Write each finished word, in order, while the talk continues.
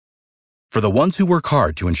For the ones who work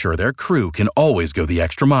hard to ensure their crew can always go the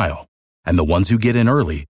extra mile, and the ones who get in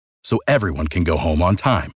early so everyone can go home on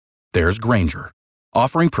time, there's Grainger,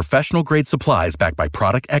 offering professional-grade supplies backed by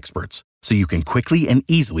product experts so you can quickly and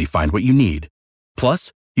easily find what you need.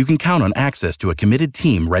 Plus, you can count on access to a committed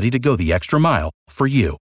team ready to go the extra mile for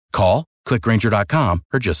you. Call, click Grainger.com,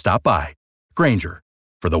 or just stop by. Grainger,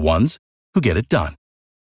 for the ones who get it done.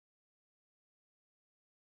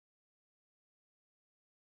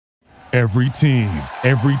 Every team,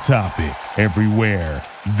 every topic, everywhere.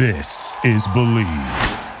 This is Believe.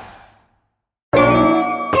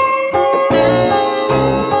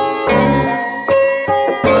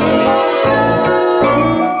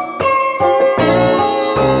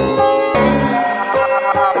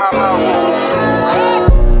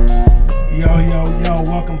 Yo,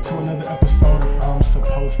 welcome to another episode of I'm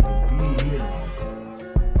Supposed to Be Here.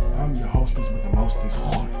 I'm your hostess with the mostest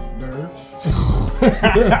nerves.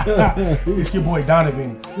 It's your boy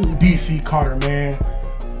Donovan, DC Carter, man.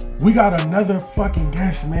 We got another fucking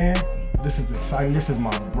guest, man. This is exciting. This is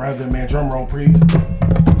my brother, man. Drum roll, please.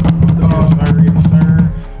 Yes, sir.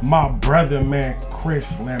 My brother, man,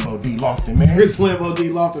 Chris Lambo D. Lofton, man. Chris Lambo D.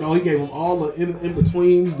 Lofton. Oh, he gave him all the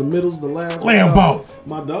in-betweens, the middles, the last. Lambo.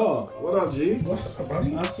 My dog. What up, G? What's up,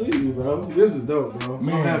 buddy? I see you, bro. This is dope, bro.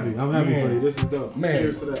 Man, I'm happy man. for you. This is dope. Man,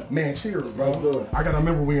 cheers to that. Man, cheers, bro. Let's do it. I gotta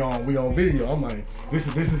remember we on video. I'm like, this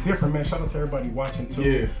is different, man. Shout out to everybody watching too.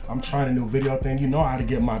 Yeah. I'm trying a new video thing. You know how to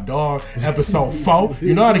get my dog episode 4.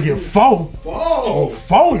 You know how to get 4 on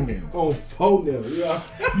 4 in them. On phone now. Yeah.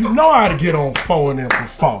 You know how to get on 4 in them for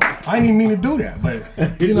 4. I didn't even mean to do that, but you It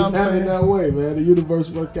know just what I'm happened saying? that way, man. The universe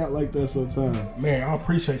work out like that sometimes. Man, I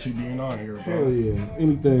appreciate you being on here, bro. Hell yeah.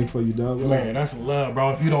 Anything for you, dog. Man, that's love,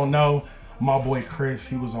 bro. If you don't know, my boy Chris,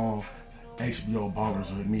 he was on HBO Ballers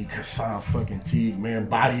with me. Kassan fucking Teague, man,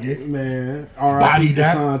 bodied it. Man, Body R.I.P.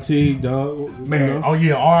 that. Kassan T, dog. Man, You know? oh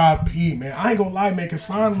yeah, R.I.P. Man, I ain't gonna lie, man.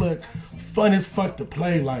 Kassan looked fun as fuck to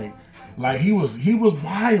play. Like he was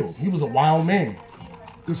wild. He was a wild man.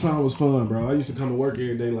 Kassan was fun, bro. I used to come to work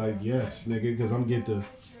every day like, yes, nigga, because I'm get to,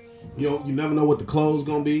 you never know what the clothes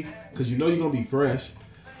gonna be, because you know you're gonna be fresh.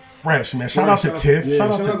 Fresh, man. Shout out to Tiff. Yeah,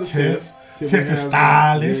 shout out to Tiff. Tiff the Haslam.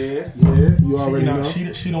 stylist. Yeah, you already know. She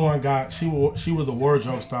the one got. She was the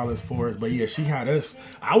wardrobe stylist for us. But yeah, she had us.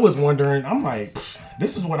 I was wondering. I'm like,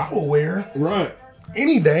 this is what I would wear Right.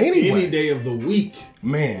 any day, anyway. Any day of the week.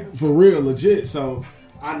 Man. For real, legit. So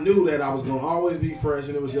I knew that I was gonna always be fresh,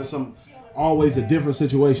 and it was just always a different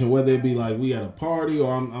situation, whether it be like we at a party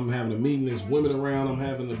or I'm having a meeting, there's women around, I'm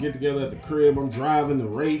having a get together at the crib, I'm driving the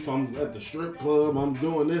Wraith, I'm at the strip club, I'm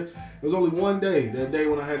doing this. There was only one day, that day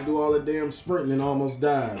when I had to do all that damn sprinting and almost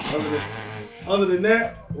died. Other than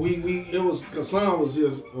that, Kassan was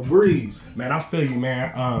just a breeze. Man, I feel you,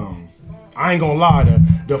 man. I ain't gonna lie,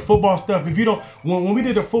 the football stuff, if you don't, when we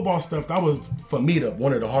did the football stuff, that was, for me,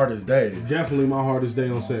 one of the hardest days. Definitely my hardest day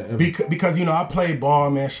on set ever. Because I played ball,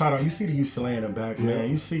 man. Shout out, you see the UCLA in the back, man.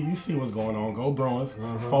 You see what's going on. Go Bruins.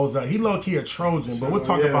 Foes out. He low key a Trojan, but we'll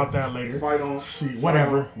talk about that later. Fight on. Shit,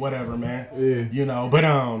 whatever, man. Yeah. But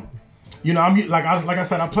I'm like I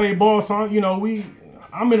said, I played ball, so I'm in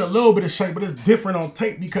a little bit of shape, but it's different on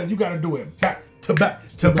tape because you got to do it back to back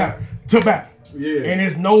to back to back. Yeah. And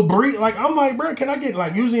it's no break. Like I'm like, bro, can I get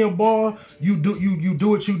like usually a ball? You do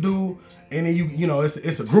what you do, and then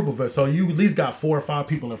it's a group of us. So you at least got 4 or 5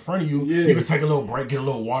 people in front of you. Yeah. You can take a little break, get a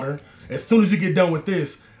little water. As soon as you get done with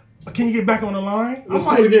this, can you get back on the line? Let's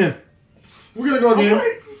do it again. We're gonna go again.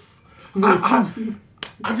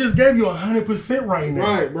 I just gave you 100% right now.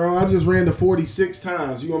 Right, bro. I just ran the 46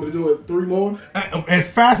 times. You want me to do it 3 more? As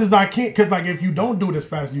fast as I can, because like if you don't do it as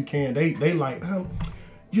fast as you can, they like, can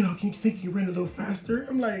you think you ran a little faster?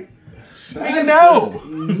 I'm like, no.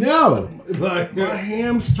 Like, My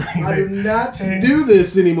hamstrings. I do not do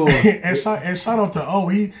this anymore. and shout out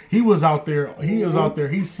to he was out there. He was out there.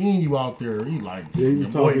 He seen you out there. He like, Yeah, he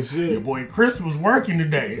was talking shit. Your boy Chris was working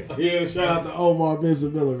today. Yeah, shout out to Omar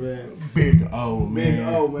Benson Miller, man. Big O, man. Big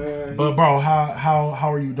O, man. But bro, how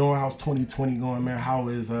are you doing? How's 2020 going, man? How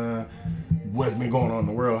is what's been going on in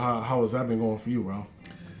the world? How has that been going for you, bro?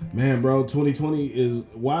 Man, bro, 2020 is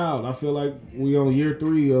wild. I feel like we on year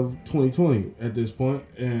 3 of 2020 at this point,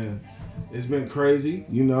 and it's been crazy.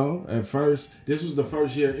 At first, this was the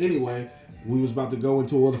first year anyway. We was about to go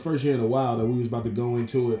into the first year in a while that we was about to go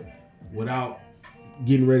into it without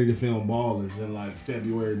getting ready to film Ballers in like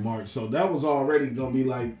February, March. So that was already gonna be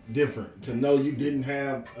like different to know you didn't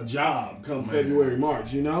have a job come February, March.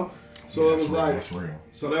 So yeah, it was real, like, that's real.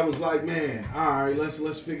 So that was like, man, all right,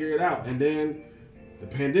 let's figure it out. And then the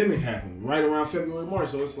pandemic happened right around February, March.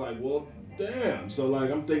 So it's like, well, damn. So like,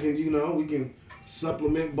 I'm thinking, we can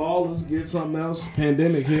supplement ballers, get something else.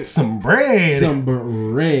 Pandemic hit. Some bread. Some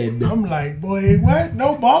bread. I'm like, boy, what?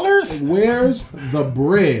 No ballers? Where's the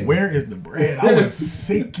bread? Where is the bread? I was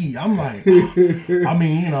sicky. I'm like, I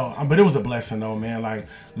mean, you know, but it was a blessing though, man. Like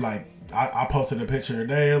I posted a picture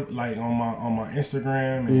today, like on my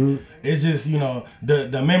Instagram, and it's just, you know,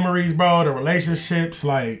 the memories, bro, the relationships,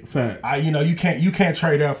 like facts. You can't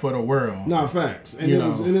trade that for the world. No, facts, and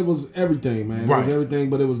it was everything, man. Right. It was everything,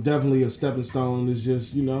 but it was definitely a stepping stone. It's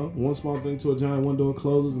just, you know, one small thing to a giant. One door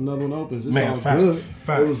closes, another one opens. It's all good.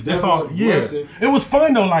 Fact. It was definitely a blessing. It was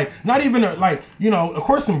fun though. Like not even you know, of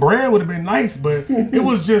course some bread would have been nice, but it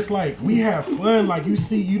was just like we have fun. Like you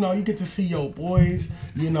see, you know, you get to see your boys,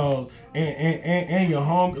 you know. And your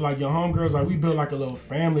homegirls, like we built like a little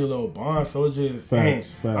family, a little bond. So it's just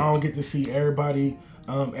facts. I don't get to see everybody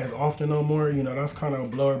as often no more. You know, that's kind of a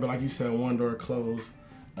blower. But like you said, one door closed,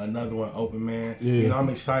 another one open, man. Yeah. You know, I'm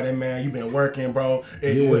excited, man. You've been working, bro.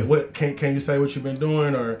 What can you say what you've been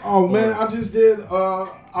doing or? Oh man, I just did.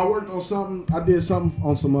 I worked on something. I did something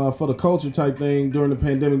on some for the culture type thing during the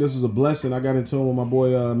pandemic. This was a blessing. I got into it with my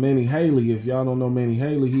boy Manny Haley. If y'all don't know Manny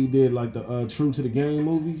Haley, he did like the True to the Game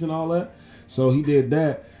movies and all that. So he did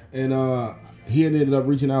that, and he ended up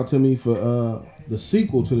reaching out to me for the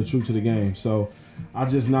sequel to the True to the Game. So I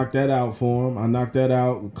just knocked that out for him. I knocked that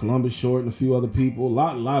out with Columbus Short and a few other people. A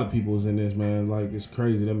lot of people was in this, man. Like, it's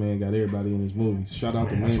crazy. That man got everybody in his movies. Shout out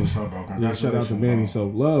to Manny. That's what's up, bro. Yeah, shout out to Manny. So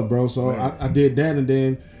love, bro. So I did that, and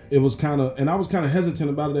then it was kind of, and I was kind of hesitant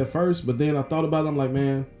about it at first, but then I thought about it. I'm like,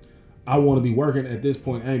 man, I want to be working at this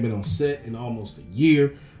point. I ain't been on set in almost a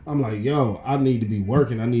year. I'm like, yo, I need to be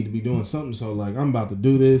working. I need to be doing something. So, like, I'm about to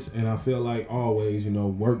do this. And I feel like always, you know,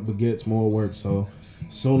 work begets more work. So,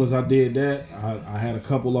 as soon as I did that, I had a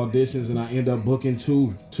couple auditions, and I ended up booking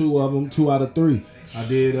two of them, 2 out of 3. I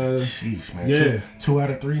did. Sheesh, man. Yeah. 2 out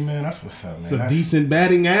of 3, man. That's what's up, man. It's a decent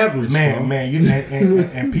batting average, man. Bro. Man, you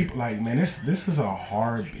and people like, man, this is a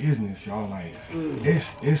hard business, y'all. Like,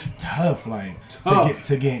 it's tough, like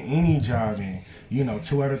to get any job in. You know,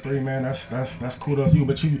 2 out of 3, man. That's kudos to you.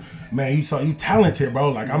 But you talented,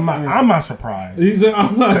 bro. Like I'm not surprised.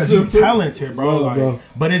 I'm not because you talented, bro. Like, bro.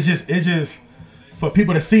 But it's just for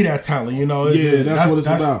people to see that talent. You know, that's what it's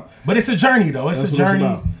about. But it's a journey, though. It's a journey,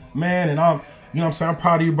 it's man. And I'm. You know what I'm saying? I'm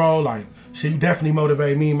proud of you, bro. Like, shit, you definitely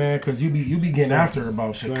motivate me, man, because you be getting after it,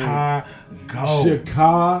 bro. Chicago, man.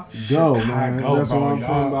 That's bro, where I'm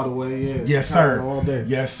from, by the way. Yeah, yes, Chicago sir. All day.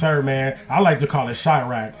 Yes, sir, man. I like to call it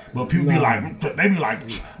Chirac, but people be like,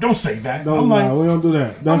 don't say that. We don't do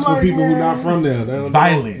that. That's for people who not from there.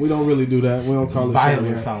 Violence. We don't really do that. We don't call it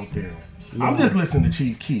violence Chirac. out there. No. I'm just listening to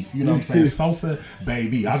Chief Keef. You know what I'm saying? Sosa,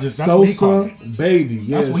 baby. That's what he called it. Baby.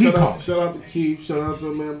 Yeah. That's what he called it. Shout out to Keef. Shout out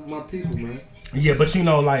to my people, man. Yeah, but you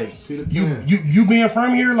know, like you being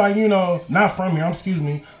from here, like, you know, not from here. Excuse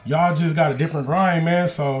me. Y'all just got a different grind, man.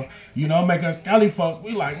 So, you know, make us Cali folks.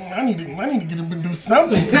 We like, I need to get up and do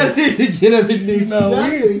something. I need to get up and do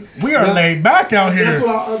something. We are laid back out here. That's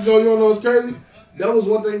what I go. You wanna know what's crazy? That was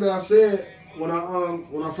one thing that I said when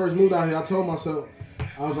I first moved out here. I told myself,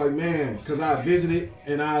 I was like, man, because I visited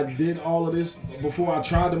and I did all of this before I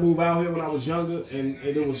tried to move out here when I was younger, and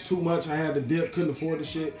it was too much. I had to dip, couldn't afford the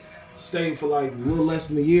shit. Stayed for like a little less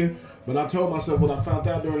than a year. But I told myself what I found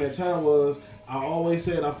out during that time was, I always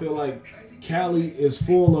said I feel like Cali is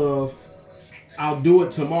full of I'll do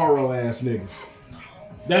it tomorrow ass niggas.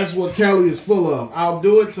 That's what Cali is full of. I'll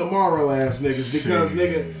do it tomorrow ass niggas. Because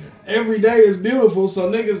nigga, every day is beautiful, so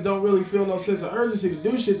niggas don't really feel no sense of urgency to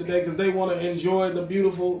do shit today because they want to enjoy the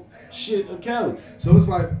beautiful shit of Cali. So it's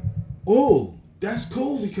like, oh, that's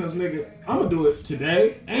cool because nigga, I'm gonna do it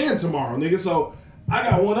today and tomorrow, nigga. So I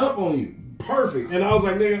got one up on you. Perfect. And I was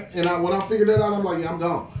like, nigga, and when I figured that out, I'm like, yeah, I'm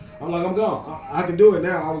gone. I'm gone. I can do it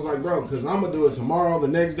now. I was like, bro, because I'm going to do it tomorrow, the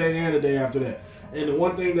next day, and the day after that. And the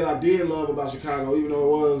one thing that I did love about Chicago, even though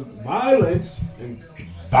it was violence and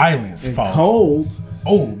cold.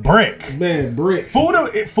 Oh, brick. Man, brick.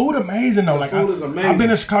 Food amazing, though. Food is amazing. I've been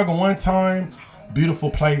to Chicago one time.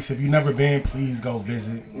 Beautiful place. If you've never been, please go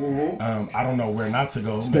visit. Mm-hmm. I don't know where not to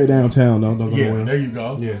go. Stay downtown, though. Don't go nowhere. There you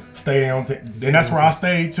go. Yeah. Stay downtown. And that's where I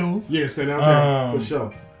stayed, too. Yeah, stay downtown, for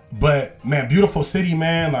sure. But, man, beautiful city,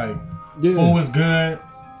 man. Like, food is good.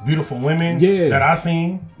 Beautiful women that I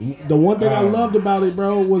seen. The one thing I loved about it,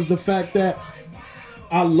 bro, was the fact that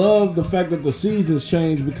I love the fact that the seasons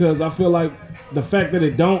change, because I feel like the fact that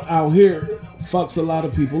it don't out here fucks a lot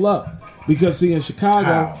of people up. Because see, in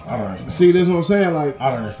Chicago, I don't understand. See, this is what I'm saying. Like,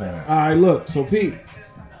 I don't understand that. All right, look. So Pete,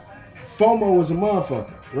 FOMO is a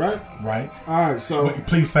motherfucker. right? Right. All right, so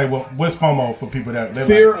Please say what's FOMO for people that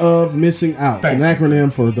fear of missing out. It's an Thank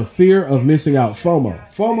acronym for the fear of missing out. FOMO.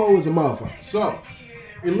 FOMO is a motherfucker. So,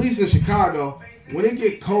 at least in Chicago, when it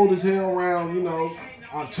get cold as hell around, you know,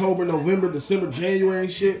 October, November, December, January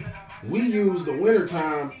and shit, we use the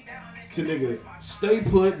wintertime to nigga stay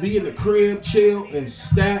put, be in the crib, chill, and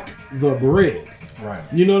stack the bread. Right.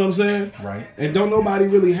 You know what I'm saying? Right. And don't nobody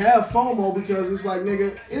really have FOMO because it's like,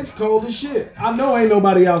 nigga, it's cold as shit. I know ain't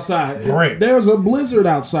nobody outside. Right. There's a blizzard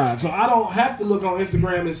outside, so I don't have to look on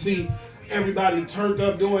Instagram and see everybody turned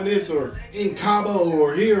up doing this or in Cabo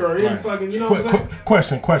or here or in fucking, you know what I'm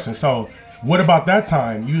saying? Question. So, what about that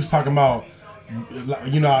time? You was talking about,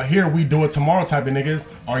 you know, out here we do it tomorrow type of niggas.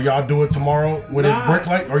 Are y'all do it tomorrow when it's brick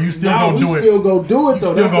light? Or you still gonna do it? We still go do it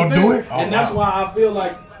though. You still that's gonna do the thing. it? Oh, and that's why I feel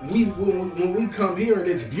like when we come here and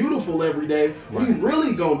it's beautiful every day, we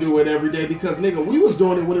really gonna do it every day because nigga, we was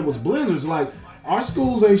doing it when it was blizzards. Like our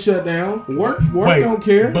schools ain't shut down. Work don't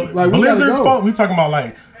care. Like blizzards, we, we talking about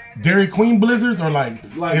like Dairy Queen blizzards or like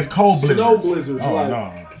it's cold blizzards? Snow blizzards. Oh, like,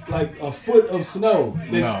 no. like a foot of snow.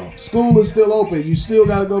 No. School is still open. You still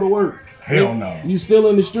gotta go to work. Hell no. You still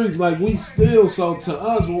in the streets. Like we still, so to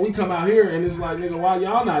us when we come out here and it's like, nigga, why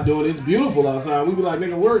y'all not doing it? It's beautiful outside. We be like,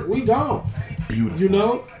 nigga, we gone. Beautiful. You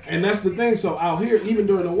know? And that's the thing. So out here, even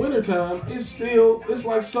during the wintertime, it's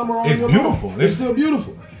like summer all year long. Beautiful. It's still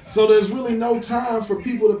beautiful. So there's really no time for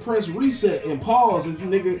people to press reset and pause and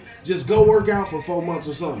nigga just go work out for 4 months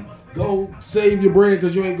or something. Go save your bread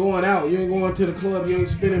because you ain't going out. You ain't going to the club. You ain't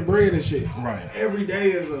spending bread and shit. Right. Every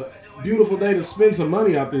day is a beautiful day to spend some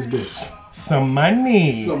money out this bitch. Some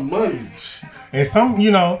money. Some money. And some,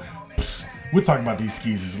 you know, we'll talk about these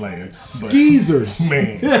skeezers later. Skeezers.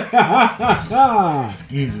 Man.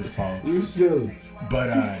 Skeezers, fault. You silly.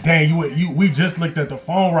 But dang, we just looked at the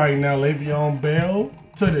phone right now. Le'Veon Bell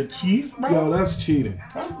to the Chiefs, bro. Yo, that's cheating.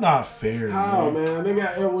 That's not fair. How, man? They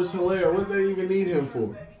got Edwards-Helaire. What they even need him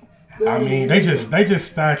for? I mean, they just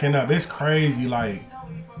stacking up. It's crazy,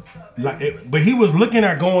 but he was looking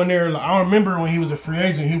at going there. Like, I remember when he was a free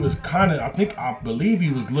agent, he was I believe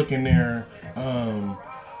he was looking there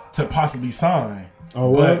to possibly sign.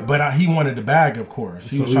 Oh, but he wanted the bag, of course.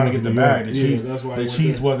 He was trying to get the bag. The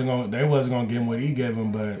Chiefs wasn't gonna give him what he gave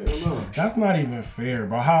him, but that's not even fair,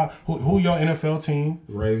 bro. Who your NFL team?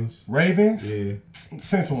 Ravens. Yeah.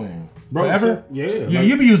 Since when? Bro, forever? Yeah.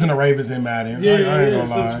 You be using the Ravens in Madden. Yeah, I ain't gonna lie.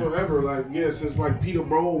 since forever. Since like Peter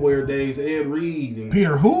Boulware days, Ed Reed. And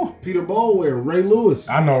Peter who? Peter Boulware, Ray Lewis.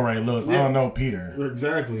 I know Ray Lewis. Yeah. I don't know Peter.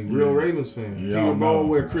 Exactly. Real Ravens fan. Yeah, Peter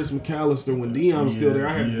Boulware, Chris McAllister. When Deion was still there,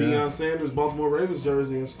 I had Deion Sanders, Baltimore Ravens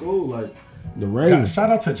jersey in school. Like the Ravens. Shout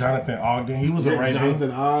out to Jonathan Ogden. He was a Raven.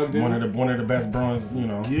 Jonathan Ogden. One of the best Bruins, you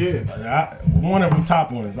know. Yeah. One of them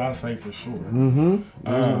top ones, I'll say for sure.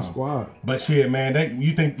 Mm-hmm. Squad. But shit, man,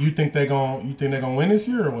 you think they're gonna win this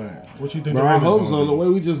year or what? What you think? Bro, I hope so. The way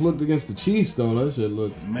we just looked against the Chiefs, though, that shit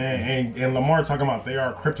looks. Man, and Lamar talking about they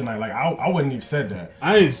are kryptonite. Like I wouldn't even said that.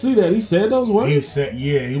 I didn't see that. He said those words. He said,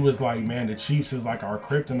 yeah, he was like, man, the Chiefs is like our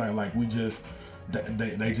kryptonite. Like we just.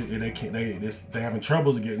 They having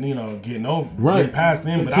troubles getting past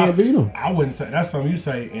them. But can't beat them. I wouldn't say that's something you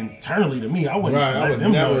say internally to me. I wouldn't I let would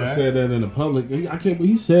them never know that. said that in the public. I can't believe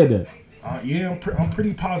he said that. Yeah, I'm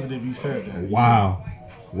pretty positive he said that. Wow.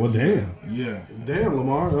 Well, damn. Yeah. Damn,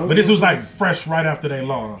 Lamar. But this was like fresh right after they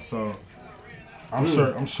lost, so I'm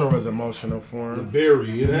sure it's emotional for him.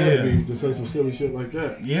 It had to be to say some silly shit like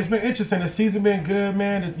that. Yeah, it's been interesting. The season been good,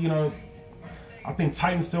 man. I think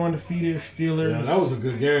Titans still undefeated. Steelers. Yeah, that was a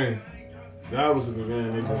good game. They just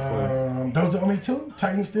played. Those the only two?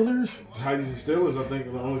 Titans, Steelers? Titans and Steelers, I think,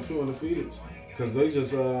 are the only two undefeated. Because they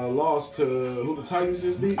just lost to who the Titans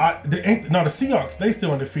just beat? The Seahawks. They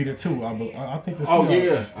still undefeated too. I think the Seahawks. Oh,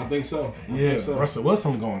 yeah. I think so. Russell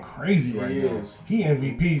Wilson going crazy right now. He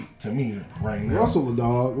MVP to me right now. Russell the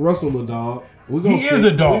dog. He is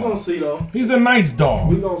a dog. We're going to see, though. He's a nice dog.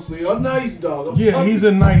 We're going to see. A nice dog. He's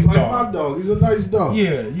a nice dog. Like my dog. He's a nice dog.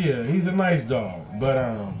 Yeah, he's a nice dog.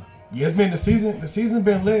 But, it's been the season's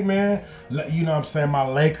been lit, man. You know what I'm saying? My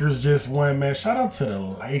Lakers just won, man. Shout out to the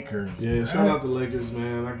Lakers. Yeah, man. Shout out to Lakers,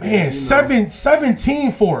 man. Man,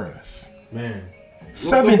 17 for us. Man.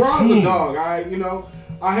 17. LeBron's a dog, all right?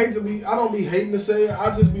 I don't be hating to say it.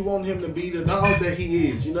 I just be wanting him to be the dog that he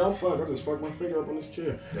is. Fuck, I just fucked my finger up on this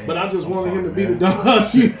chair. Damn, but I just wanted him to be the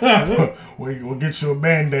dog. We'll get you a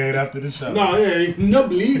Band-Aid after the show. No, yeah, no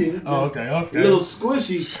bleeding. Okay. A little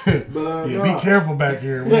squishy. But be careful back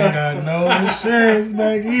here. We ain't got no insurance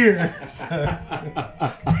back here.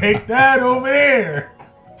 Take that over there.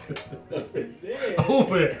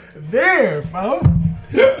 Over there, folks.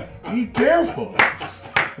 Be careful.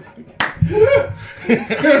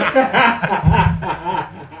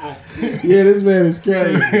 Yeah, this man is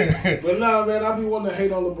crazy. But nah, man, I be wanting to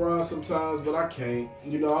hate on LeBron sometimes, but I can't.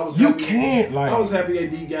 You know, I was happy. You can't, like. I was happy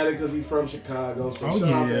AD got it because he's from Chicago. So shout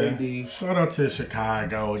out to AD. Shout out to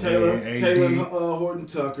Chicago. Taylor Horton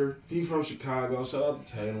Tucker. He from Chicago. Shout out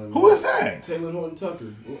to Taylor. Who is that? Taylor Horton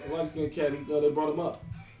Tucker. Light skinned cat. They brought him up.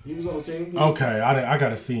 He was on the team. Okay, I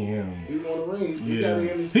gotta see him. He won a ring.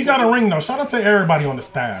 He got a ring though. Shout out to everybody on the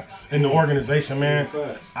staff and the organization, man.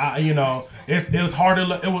 It's hard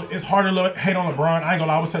to hate on LeBron. I ain't gonna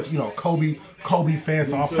lie, I was such Kobe fan,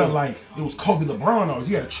 so I felt like it was Kobe LeBron though.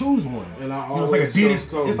 You had to choose one. And I always it's like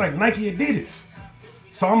Adidas. It's like Nike Adidas.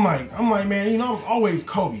 So I'm like, man, I was always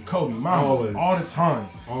Kobe, mama, all the time.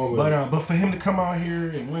 Always. But for him to come out here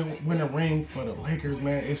and win a ring for the Lakers,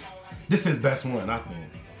 man, this is best one, I think.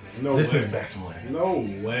 This is best one. No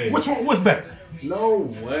way. Which one was better? No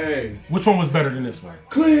way. Which one was better than this one?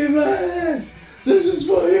 Cleveland, this is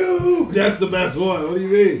for you. That's the best one. What do you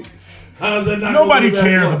mean? How's that not? Nobody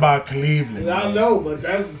cares about Cleveland. I know, but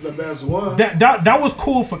that's the best one. That was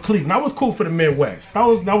cool for Cleveland. That was cool for the Midwest. That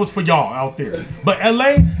was for y'all out there. But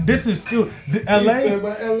LA, this is still LA.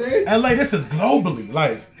 LA, this is globally.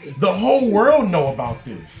 Like the whole world know about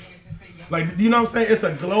this. Like, you know what I'm saying? It's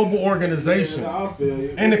a global organization. Yeah, I feel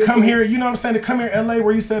you. And to come here, you know what I'm saying? To come here LA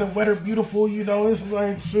where you said the weather beautiful, it's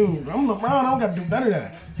like, shoot, I'm LeBron, I don't got to do none of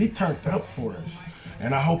that. He turned up for us.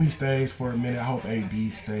 And I hope he stays for a minute. I hope AD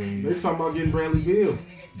stays. They talking about getting Bradley Beal.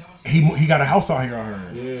 He got a house out here, I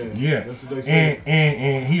heard. Yeah. That's what they said.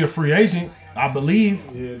 And he a free agent, I believe.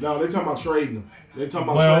 Yeah, no, they talking about trading him. They talking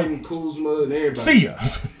about trading Kuzma and everybody. See ya.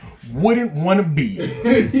 Wouldn't want to be.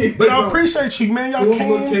 But I appreciate you, man. Y'all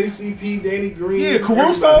Kuzma, KCP, Danny Green. Yeah,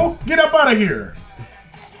 Caruso, get up out of here.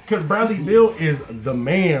 Because Bradley Beal is the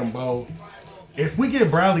man, bro. If we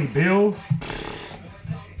get Bradley Beal,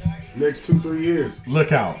 next 2-3 years.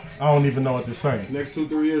 Look out. I don't even know what to say. Next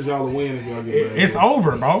 2-3 years, y'all will win if y'all get Bradley It's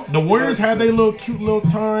over, bro. The Warriors had their little cute little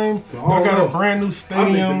time. I got a brand new stadium.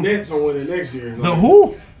 I think the Nets will win it next year. The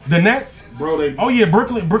who? The Nets? Bro, oh, yeah,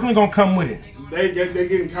 Brooklyn gonna come with it. They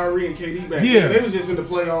getting Kyrie and KD back. Yeah. They was just in the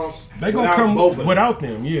playoffs. They gonna come without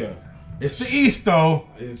them, yeah. It's the East, though.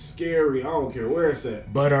 It's scary. I don't care where it's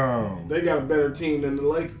at. But, they got a better team than the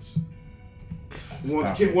Lakers.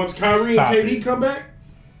 Once Kyrie and KD come back?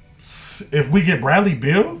 If we get Bradley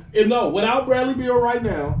Beal? No, without Bradley Beal right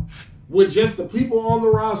now, with just the people on the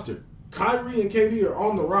roster, Kyrie and KD are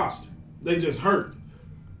on the roster. They just hurt.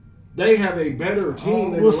 They have a better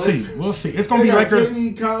team than the Lakers. We'll see. It's going to be like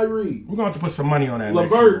KD, Kyrie. We're going to have to put some money on that.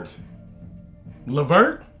 LeVert.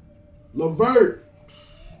 LeVert?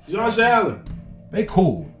 Josh Allen. They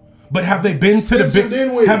cool. But have they been to the big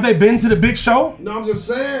Dinwiddie. Have they been to the big show? No, I'm just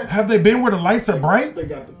saying. Have they been where the lights are bright? They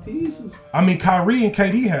got the pieces. I mean, Kyrie and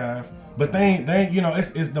KD have, but they ain't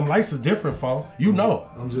it's them lights is different, fo. You know.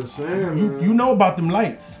 I'm just saying, you know about them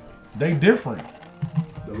lights. They different.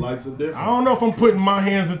 The lights are different. I don't know if I'm putting my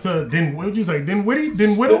hands into what'd you say, Dinwiddie?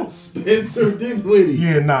 Spencer Dinwiddie.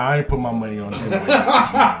 Yeah, nah, I ain't put my money on Dinwiddie.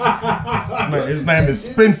 Man, his name is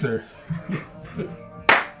Spencer.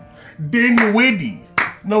 Dinwiddie.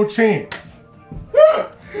 No chance.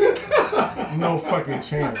 No fucking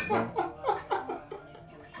chance, bro.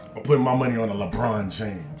 I'm putting my money on a LeBron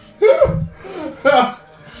James. You know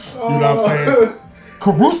what I'm saying?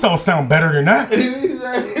 Caruso sound better than that.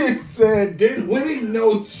 He said, Dinwiddie,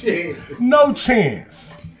 no chance. No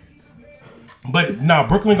chance. But nah,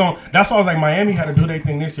 Brooklyn that's why I was like, Miami had to do their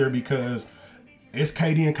thing this year because it's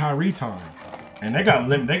KD and Kyrie time. And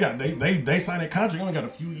they signed a contract. They only got a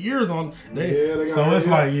few years on. So it's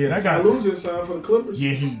like, that guy losing signed for the Clippers.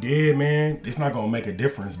 Yeah, he did, man. It's not gonna make a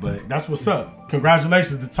difference, but that's what's up.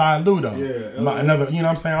 Congratulations to Ty Lue, though. Yeah, another. You know what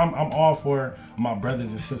I'm saying? I'm all for my brothers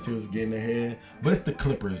and sisters getting ahead, but it's the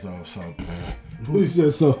Clippers though. So who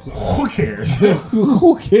said so? Who cares?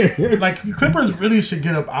 Who cares? Like Clippers really should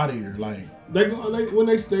get up out of here. Like. When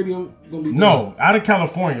they stadium gonna be done? No, out of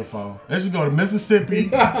California, folks. They should go to Mississippi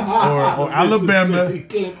or Alabama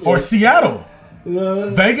or Seattle.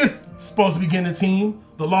 Vegas supposed to be getting a team.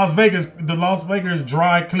 The Las Vegas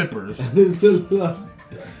Dry Clippers.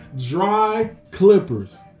 Dry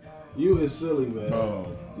Clippers. You is silly, man.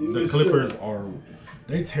 The Clippers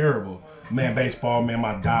they terrible. Man, baseball, man,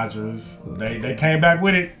 my Dodgers, they came back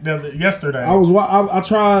with it yesterday. I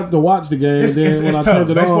tried to watch the game, and then when I turned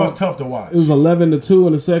it on, baseball's tough to watch. It was 11-2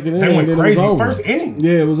 in the second inning. They went crazy. It was over. First inning.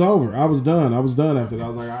 Yeah, it was over. I was done after that. I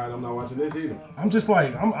was like, all right, I'm not watching this either. I'm just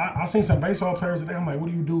like, I seen some baseball players today. I'm like, what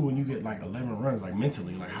do you do when you get like 11 runs, like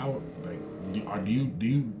mentally? Like how, like, do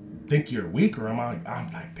you think you're weak or I'm like,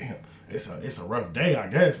 damn, it's a rough day, I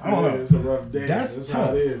guess. I don't know. It's a rough day. That's tough.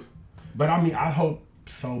 how it is. But I mean, I hope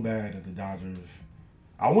so bad that the Dodgers.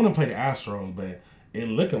 I want to play the Astros, but it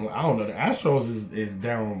looking. I don't know. The Astros is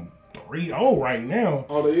down 3-0 right now.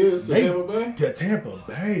 Oh, they is to Tampa Bay. To Tampa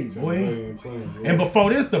Bay, boy. Playing, and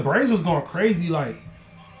before this, the Braves was going crazy. Like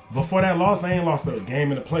before that loss, they ain't lost a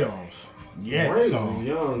game in the playoffs. Yeah, Braves so is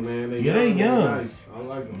young, man. they young. Nice. I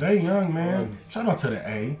like them. They young, man. Shout out to the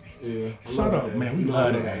A. Yeah. Shout out, man. We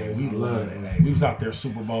love the A. We love the A. We was out there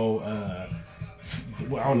Super Bowl. I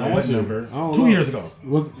don't know what number. 2 years ago.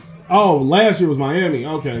 Last year was Miami.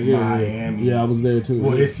 Okay, yeah. Miami. Yeah, I was there too.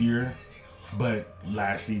 Well, this year, but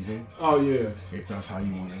last season. Oh yeah. If that's how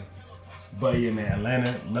you want it. But yeah, man,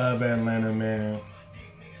 Atlanta, love Atlanta, man.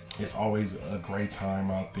 It's always a great time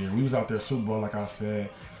out there. We was out there Super Bowl, like I said.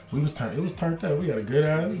 It was turned up. We had a good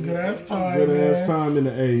ass time. Good ass time in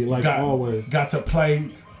the A, like always. Got to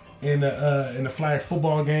play in the flag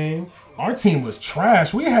football game. Our team was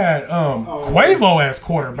trash. We had Quavo as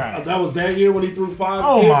quarterback. That was that year when he threw 5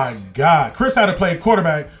 Oh picks. my God. Chris had to play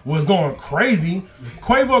quarterback, was going crazy.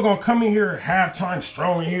 Quavo gonna come in here halftime,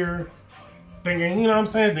 strolling here, thinking, you know what I'm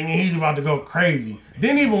saying? Thinking he's about to go crazy.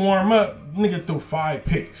 Didn't even warm up. Nigga threw 5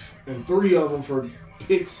 picks. And 3 of them for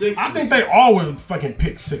pick sixes. I think they all were fucking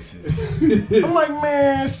pick sixes. I'm like,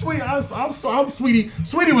 man, Sweetie, I'm Sweetie.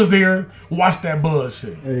 Sweetie was there. Watch that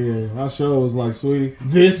bullshit. Hey, our show was like, Sweetie,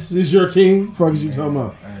 this is your king? Fuck is you talking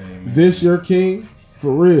about? Hey, this your king?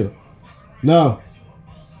 For real. No.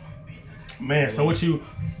 Man, so what you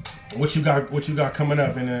got coming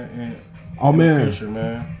up in the future,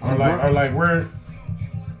 man? Or like where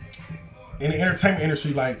in the entertainment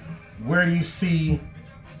industry, like where do you see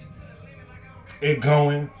it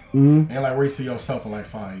going, and like where you see yourself in like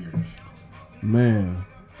 5 years? Man,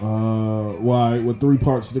 why? With 3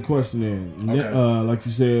 parts to the question. Then, Okay. Like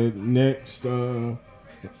you said, next.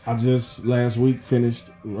 I just last week finished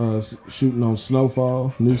shooting on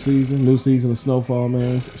Snowfall. New season of Snowfall,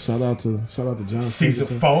 man. Shout out to John. Season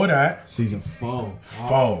Singleton. 4 of that. Season 4.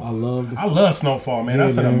 I love Snowfall, man. Yeah,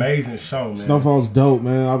 That's an man. amazing show, man. Snowfall's dope,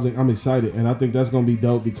 man. I'm excited, and I think that's gonna be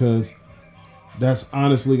dope because that's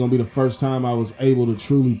honestly gonna be the first time I was able to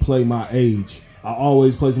truly play my age. I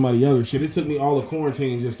always play somebody younger. Shit, it took me all the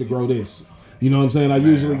quarantine just to grow this. You know what I'm saying? I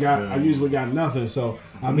usually got nothing, so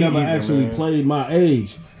I've never actually played my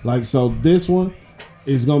age. Like, so this one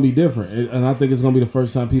is gonna be different, and I think it's gonna be the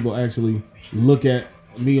first time people actually look at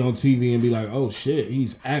me on TV and be like, "Oh shit,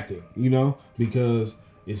 he's acting," you know, because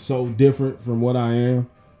it's so different from what I am.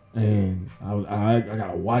 And I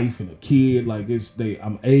got a wife and a kid. Like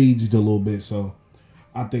I'm aged a little bit, so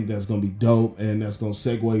I think that's gonna be dope, and that's gonna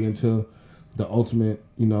segue into the ultimate,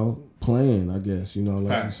 plan. I guess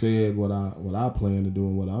like you said, what I plan to do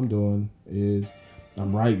and what I'm doing is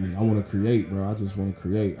I'm writing. I want to create, bro. I just want to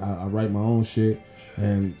create. I write my own shit,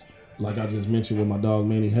 and like I just mentioned with my dog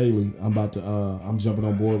Manny Haley, I'm jumping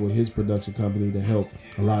on board with his production company to help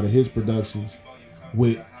a lot of his productions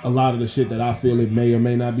with a lot of the shit that I feel it may or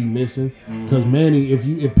may not be missing. Because Manny,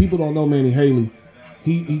 if people don't know Manny Haley,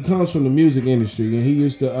 he comes from the music industry, and he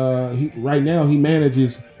used to right now he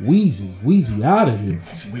manages Weezy out of here.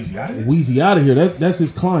 Weezy out of here. That's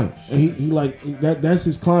his client, and he like that's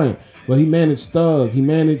his client. But he managed Thug. He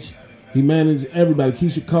managed everybody.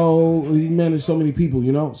 Keisha Cole. He managed so many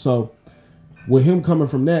people. So with him coming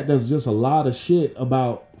from that, there's just a lot of shit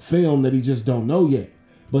about film that he just don't know yet.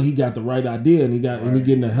 But he got the right idea, and he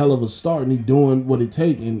getting a hell of a start, and he doing what it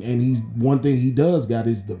take, and he's one thing he does got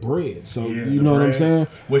is the bread. So you know what I'm saying?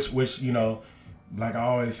 Which like I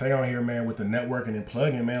always say on here, man, with the networking and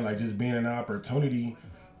plugging, man, like just being an opportunity,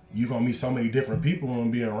 you gonna meet so many different people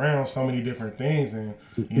and be around so many different things, and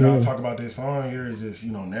I talk about this on here is just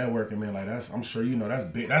networking, man. Like I'm sure that's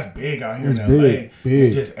big out here in LA,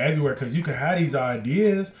 and just everywhere, because you can have these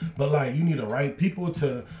ideas, but like you need the right people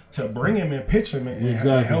to bring him and pitch him and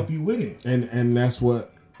help you with it. And that's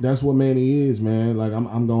what Manny is, man. Like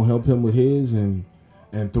I'm gonna help him with his, and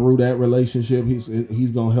through that relationship,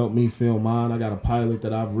 he's gonna help me film mine. I got a pilot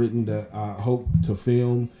that I've written that I hope to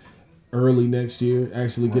film early next year,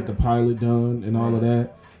 actually get the pilot done and all of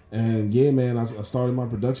that. And yeah, man, I started my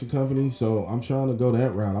production company, so I'm trying to go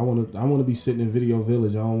that route. I want to be sitting in Video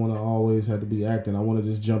Village. I don't want to always have to be acting. I want to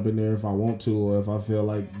just jump in there if I want to, or if I feel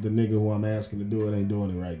like the nigga who I'm asking to do it ain't doing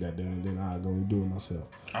it right, goddamn it, then I'll go do it myself.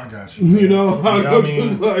 I got you. Man.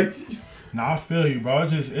 I feel you, bro.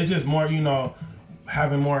 It's just more,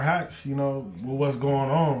 having more hats, with what's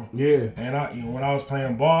going on. Yeah. And when I was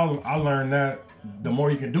playing ball, I learned that the more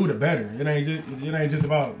you can do, the better. It ain't just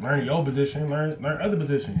about learning your position, learn other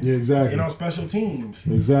positions. Yeah, exactly. Special teams.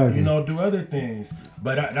 Exactly. Do other things.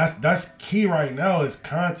 But that's key right now is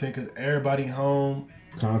content, because everybody home.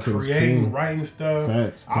 Content is creating, king. writing stuff.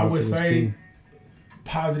 Facts. I would Content is say king.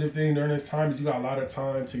 positive thing during this time is you got a lot of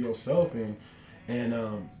time to yourself and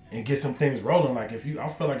get some things rolling. Like I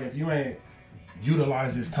feel like if you ain't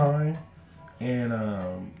utilize this time and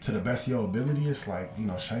to the best of your ability, it's like, you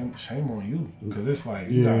know, shame on you, because it's like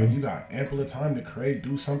you got ample of time to create,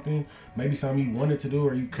 do something, maybe something you wanted to do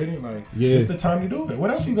or you couldn't. Like it's the time to do it.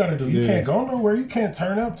 What else you got to do? You can't go nowhere. You can't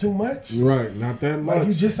turn up too much. Right, not that much. Like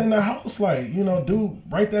you just in the house, like, you know,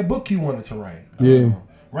 write that book you wanted to write.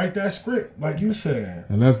 Write that script, like you said,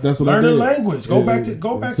 and that's what learn I did. the language. Go back to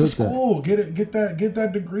took school. Get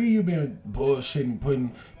that degree you've been bullshitting,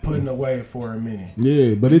 putting away for a minute.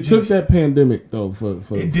 Yeah, but it took that pandemic though for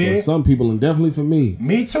some people, and definitely for me.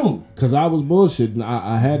 Me too. Cause I was bullshitting.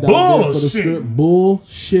 I had the idea for the script.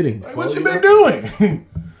 Bullshitting. Like, what you been doing?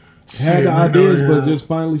 Had the ideas, but just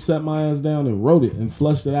finally sat my ass down and wrote it and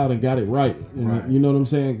flushed it out and got it right. And you know what I'm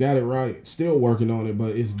saying? Got it right. Still working on it,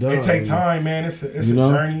 but it's done. It take time, man. It's a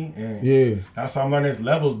journey, and that's how I'm learning. It's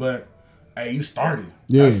levels, but hey, you started.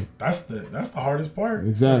 Yeah, that's the hardest part.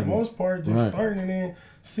 Exactly. For the most part, just starting and then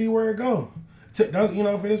see where it goes. You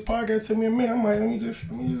know, for this podcast took me a minute. I'm like, let me just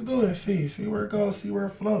do it and see where it goes, see where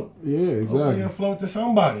it float. Yeah, exactly. Hopefully it'll float to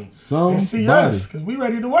somebody. And see us, because we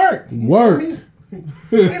ready to work.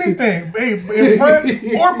 Anything, in front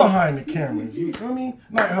or behind the cameras. You feel me?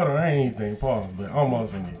 Like, hold on, I ain't anything, pause, but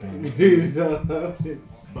almost anything.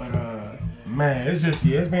 But man, it's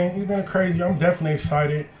been crazy. I'm definitely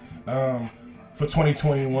excited for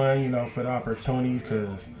 2021. You know, for the opportunity,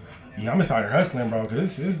 because I'm excited hustling, bro.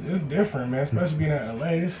 Because it's different, man. Especially being at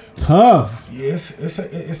LA, it's tough. Yeah,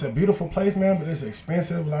 it's a beautiful place, man, but it's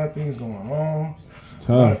expensive. A lot of things going on. Tough.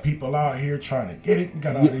 A lot of people out here trying to get it. You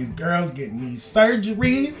got all these girls getting these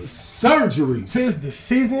surgeries. Tis the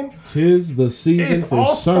season. It's for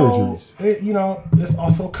also, surgeries. You know, it's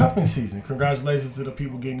also cuffing season. Congratulations to the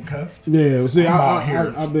people getting cuffed. Yeah, see,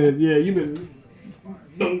 I've been, you've been.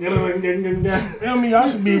 Tell me, I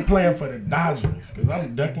should be playing for the Dodgers because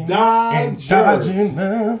I'm ducking and dodging.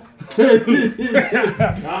 But you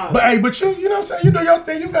know what I'm saying? You do your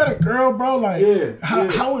thing. You got a girl, bro. Like,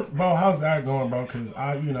 how's that going, bro? Because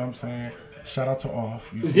you know what I'm saying? Shout out to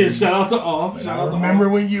Off. Shout out to Off. I remember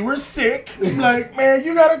when you were sick. Like, man,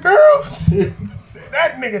 you got a girl?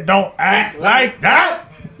 That nigga don't act like that.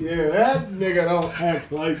 Yeah, that nigga don't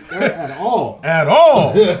act like that at all. At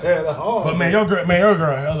all. But man, your girl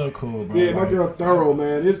hella cool, bro. Yeah, my girl thorough,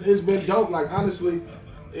 man. It's been dope. Like, honestly,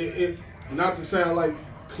 it not to sound like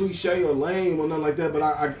cliche or lame or nothing like that, but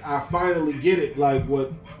I finally get it. Like what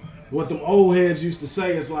them old heads used to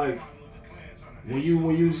say is like, when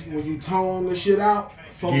you tone the shit out,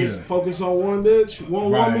 focus on one bitch, one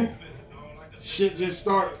woman, shit just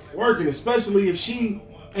start working. Especially if she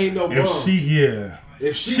ain't no bum.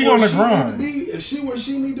 If she on the grind, if she where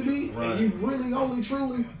she need to be, and you really only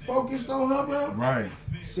truly focused on her, bro. Right.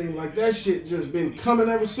 Seem like that shit just been coming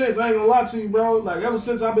ever since. I ain't gonna lie to you, bro. Like, ever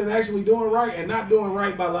since I've been actually doing right, and not doing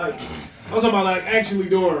right by like, I'm talking about like actually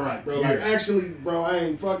doing right, bro. Like, actually, bro, I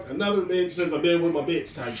ain't fucked another bitch since I've been with my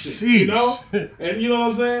bitch type shit. Jeez. You know? And you know what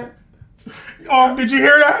I'm saying? Oh, did you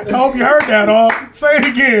hear that? I hope you heard that, Off. Say it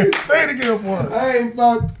again for her. I ain't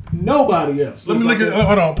fucked nobody else. Hold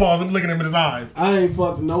on, pause. Let me look at him in his eyes. I ain't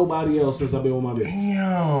fucked nobody else since I've been with my bitch.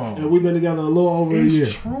 Damn. And we've been together a little over a year.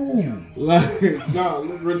 It's true. Like, nah,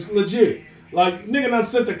 legit. Like, nigga done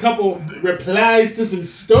sent a couple replies to some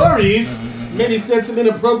stories. Maybe said some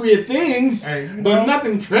inappropriate things, but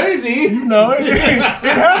nothing crazy. You know, it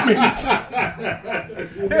happens.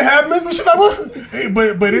 It happens, but shit like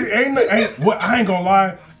what? But it ain't what, I ain't gonna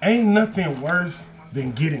lie, ain't nothing worse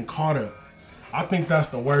than getting caught up. I think that's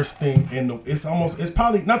the worst thing it's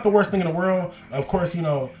probably not the worst thing in the world. Of course, you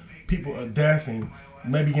know, people are death and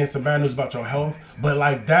maybe getting some bad news about your health, but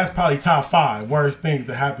like that's probably top 5 worst things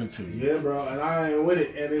to happen to you. Yeah, bro, and I ain't with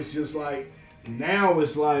it. And it's just like, now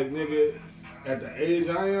it's like, nigga, at the age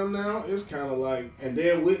I am now, it's kind of like, and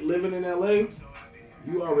then with living in LA,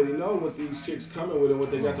 you already know what these chicks coming with and what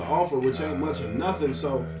they got to offer, which ain't much of nothing.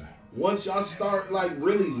 So once y'all start like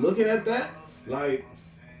really looking at that, like,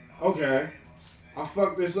 okay, I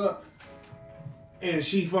fucked this up, and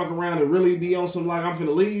she fuck around and really be on some like, I'm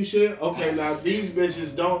finna leave you shit. Okay, now these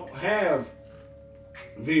bitches don't have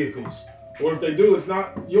vehicles. Or if they do, it's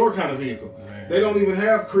not your kind of vehicle. Man. They don't even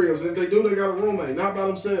have cribs. If they do, they got a roommate, not by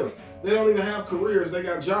themselves. They don't even have careers. They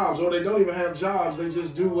got jobs. Or they don't even have jobs. They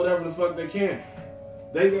just do whatever the fuck they can.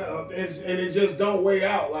 They got, and it just don't weigh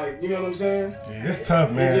out. Like, you know what I'm saying? Yeah, it's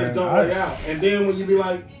tough, man. It just don't weigh out. And then when you be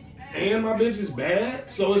like, and my bitch is bad,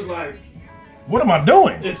 so it's like, what am I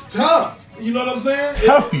doing? It's tough. You know what I'm saying?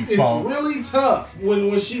 Toughy, it's fault. really tough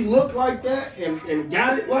when she looked like that and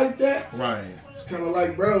got it like that. Right. It's kind of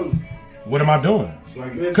like, bro, what am I doing? It's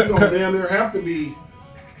like, bitch, you gonna damn near have to be.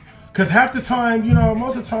 Cause half the time, you know,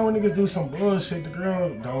 most of the time when niggas do some bullshit, the girl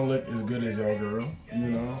don't look as good as your girl, you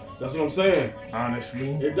know. That's what I'm saying.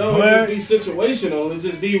 Honestly, it don't just be situational. It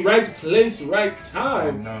just be right place, right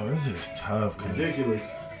time. No, it's just tough. Cause ridiculous.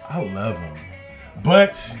 I love them,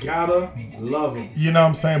 but gotta love them. You know what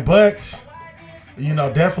I'm saying? But you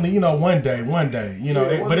know, definitely, you know, one day, you know.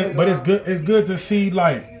 Yeah, but it's good. It's good to see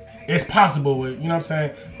like it's possible with, you know what I'm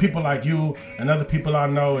saying, people like you and other people I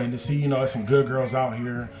know, and to see, you know, there's some good girls out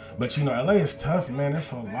here. But you know, LA is tough, man.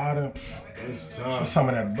 There's a lot of some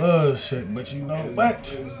of that bullshit. But you know,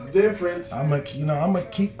 it's different. I'm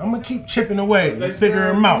gonna keep chipping away and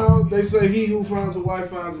figure them out. You know, they say he who finds a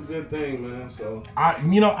wife finds a good thing, man. So I've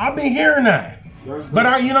been hearing that.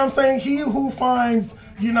 But you know what I'm saying, he who finds,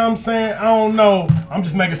 you know what I'm saying, I don't know, I'm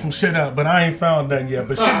just making some shit up, but I ain't found nothing yet.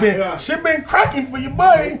 But shit been cracking for you,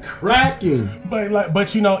 boy. Cracking.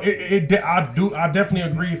 But you know, I definitely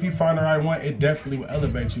agree. If you find the right one, it definitely will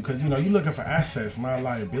elevate you, because you know you're looking for assets, not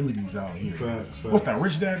liabilities out here. Facts. What's that?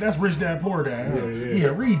 Rich Dad? That's Rich Dad Poor Dad. Huh? Yeah,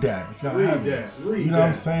 read that if y'all have it. You know what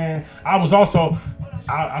I'm saying? I was also.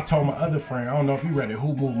 I told my other friend, I don't know if you read it,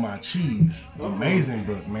 Who Moved My Cheese. Amazing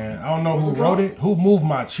book, man. I don't know who wrote it. Who Moved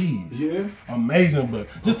My Cheese. Yeah. Amazing book.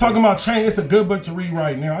 Just talking about change. It's a good book to read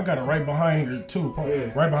right now. I got it right behind here too.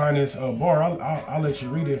 Yeah. Right behind this bar. I'll let you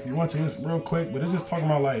read it if you want to. It's real quick, but it's just talking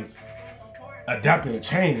about like adapting to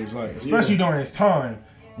change. Like, especially during this time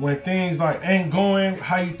when things like ain't going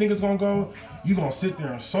how you think it's gonna go, you gonna sit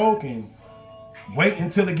there and soak and wait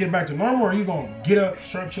until it get back to normal, or you gonna get up,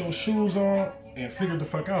 strap your shoes on, and figure the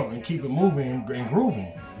fuck out and keep it moving and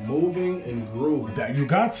grooving. Moving and grooving. That you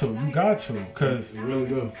got to, cause you really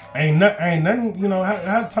do. Ain't nothing. You know,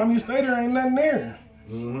 how the time you stay there, ain't nothing there.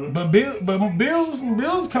 Mm-hmm. But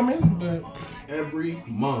bills coming. But every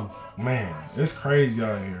month, man, it's crazy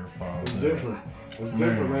out here, folks. It's different. It's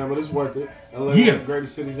different, man, but it's worth it. LA is one of the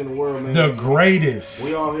greatest cities in the world, man. The greatest.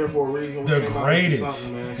 We all here for a reason. The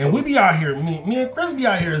greatest. Man. And we be out here, me and Chris be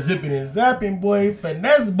out here zipping and zapping, boy.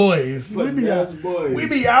 Finesse boys. We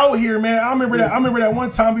be out here, man. I remember that one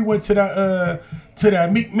time we went to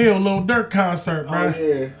that Meek Mill Lil Durk concert, bro.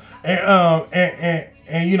 Oh, yeah.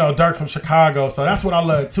 And you know, Durk from Chicago, so that's what I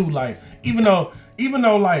love too. Like, even though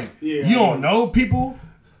like you don't know people,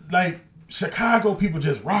 like Chicago people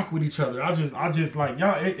just rock with each other. I just like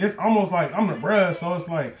y'all. It's almost like I'm the bruh, so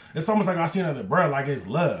it's almost like I see another bruh, like it's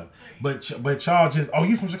love. But y'all just, oh,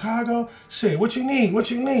 you from Chicago? Shit, what you need?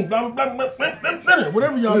 Blah blah blah blah blah.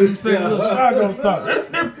 Whatever y'all be saying, little Chicago talk.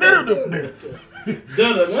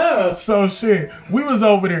 So shit, we was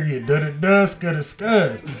over there,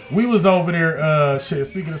 scudda. We was over there,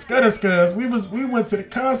 speaking of scudda, we went to the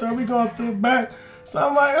concert, we going through the back. So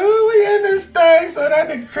I'm like, oh, we in this thing. So that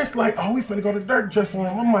nigga Chris like, oh, we finna go to Durk dressing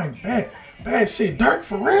room. I'm like, bad shit, Durk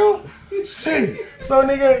for real? Shit. So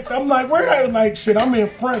nigga, I'm like, where that? Like, shit, I'm in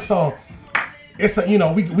front. So it's a, you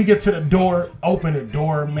know, we get to the door, open the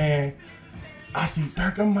door, man. I see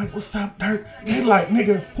Durk. I'm like, what's up, Durk? They like,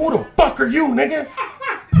 nigga, who the fuck are you, nigga?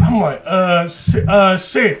 I'm like,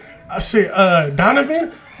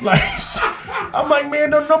 Donovan? Like, I'm like, man,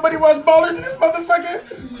 don't nobody watch Ballers in this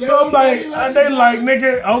motherfucker? So I'm like, they like,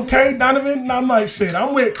 nigga, okay, Donovan. And I'm like, shit,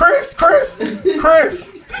 I'm with Chris.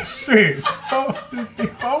 Shit. I'm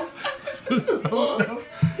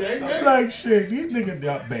like, shit, these niggas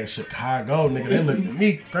out there, Chicago, nigga, they looked at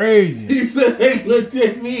me crazy. He said they looked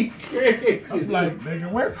at me crazy. I'm like,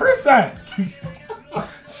 nigga, where Chris at?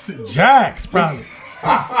 Jack's probably.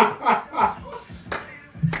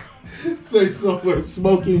 Say somewhere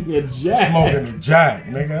smoking a jack,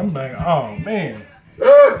 nigga. I'm like, oh man.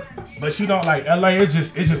 But you know, like LA, it's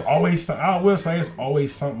just always. I will say it's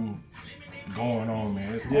always something going on,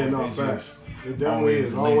 man. Facts. It definitely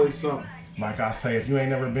is always something. Like I say, if you ain't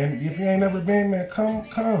never been, man,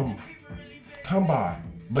 come by.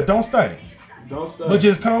 But don't stay. But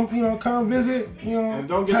just come visit, you know. And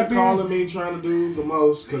don't get to calling me trying to do the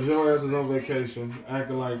most, because your ass is on vacation,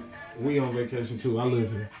 acting like we on vacation too. I live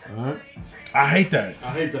here, all right? I hate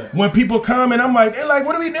that. When people come and I'm like, they're like,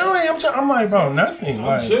 what are we doing? I'm like, bro, nothing.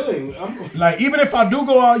 I'm chilling. Like, even if I do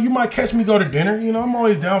go out, you might catch me go to dinner. You know, I'm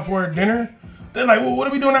always down for a dinner. They're like, well, what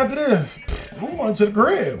are we doing after this? I'm going to the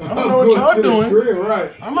crib. I don't know what y'all doing. Crib, right.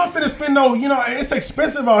 I'm not finna spend it's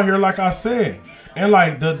expensive out here, like I said. And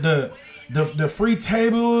like the free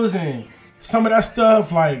tables and some of that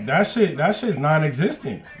stuff, like that shit's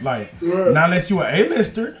non-existent. Like, not unless you an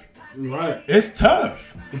A-lister. Right. It's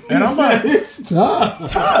tough. And I'm like, it's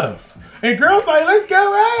tough. And girls like, let's go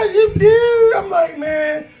out, you do. I'm like,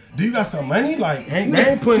 man, do you got some money? Like, they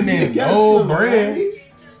ain't putting in no bread. Money?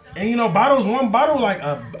 And you know, one bottle like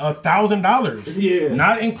 $1,000. Yeah.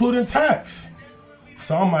 Not including tax.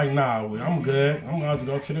 So I'm like, nah, I'm good. I'm going to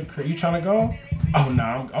go to the crib. You trying to go? Oh,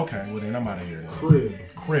 nah, okay. Well, then I'm out of here.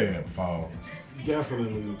 Crib, fall.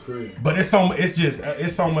 Definitely the crib. But it's so much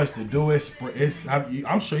to do.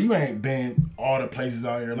 I'm sure you ain't been all the places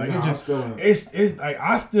out here. Like it's like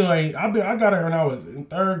I still ain't. I got here when I was in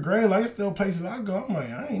 3rd grade. Like it's still places I go. I'm like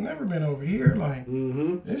I ain't never been over here. Like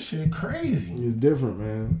this shit crazy. It's different,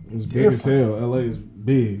 man. It's big as hell. LA is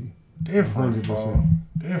big. Different, 100%.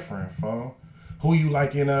 Different, fo. Who you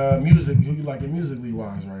like in music? Who you like in musically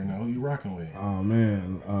wise right now? Who you rocking with? Oh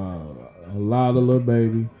man, a lot of Lil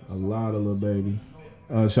Baby.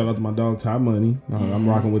 Shout out to my dog Ty Money. I'm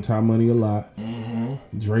rocking with Ty Money a lot.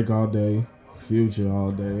 Drake all day. Future all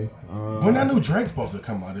day. When that new Drake's supposed to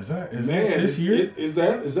come out? Is that this year? Is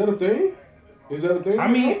that a thing? Is that a thing? I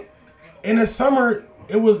mean, in the summer,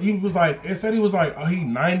 he was like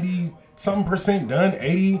 90-something% done,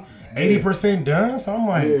 80% done. So I'm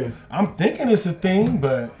like, I'm thinking it's a thing,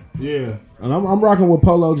 but yeah. And I'm rocking with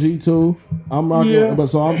Polo G too.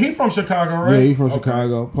 He from Chicago, right? Yeah, he from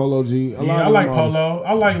Chicago. Polo G. I like Polo.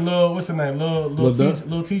 I like what's his name? Lil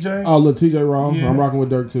TJ. Oh, Lil TJ Raw. Yeah. I'm rocking with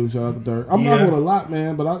Dirk too. Shout out to Dirk. I'm rocking with a lot,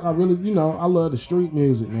 man. But I really, I love the street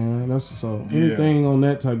music, man. That's so anything on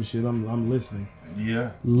that type of shit. I'm listening.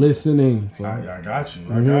 Yeah. Listening. So I got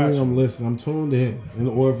you. I'm listening. I'm tuned in.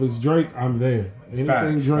 Or if it's Drake, I'm there.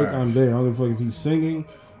 Anything Drake, I'm there. I don't give a fuck if he's singing,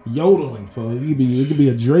 yodeling. So it could be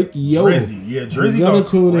a Drake yodel. Drizzy. Yeah, Drizzy go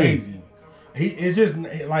crazy. It's just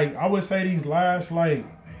like I would say these last like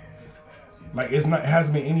it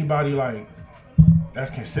hasn't been anybody like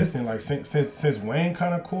that's consistent like since Wayne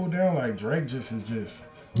kind of cooled down. Like Drake just is just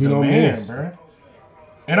the man, bro.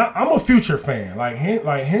 And I'm a Future fan. Like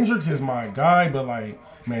Hendrix is my guy, but like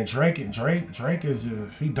man, Drake is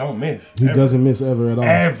just he don't miss. He doesn't miss ever at all.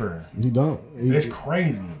 Ever. He don't. It's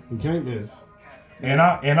crazy. He can't miss. And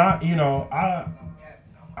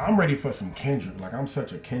I'm ready for some Kendrick. Like, I'm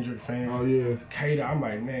such a Kendrick fan. Oh, yeah. Kata, I'm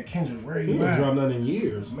like, man, Kendrick, where you at? He ain't dropped nothing in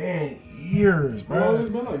years. Man, years, bro. How long has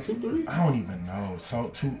it been? Like 2, 3? I don't even know. It's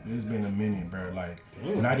been a minute, bro. Like,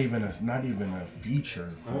 not even a feature.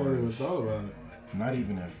 I never even thought about it. Not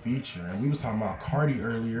even a feature. And we was talking about Cardi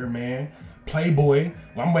earlier, man. Playboy.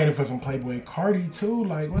 Well, I'm waiting for some Playboy Cardi too.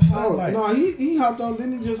 Like, what's up? Like, no, he hopped on.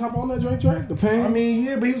 Didn't he just hop on that Drake track? The Pain. I mean,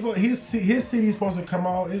 yeah, but his city's supposed to come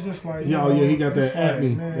out. It's just like, he got that At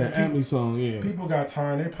Me, At Me song. Yeah, people got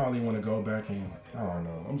time. They probably want to go back and I don't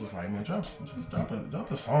know. I'm just like, man, drop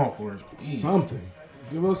a song for us, please. Something.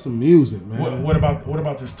 Give us some music, man. What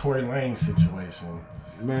about this Tory Lanez situation,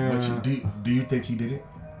 man? Do you think he did it?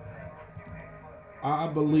 I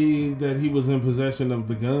believe that he was in possession of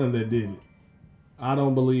the gun that did it. I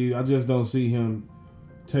just don't see him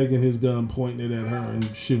taking his gun, pointing it at her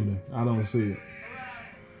and shooting. I don't see it.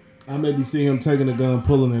 I maybe see him taking the gun,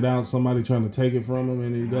 pulling it out, somebody trying to take it from him,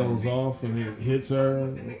 and it goes off and it hits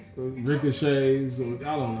her, ricochets, or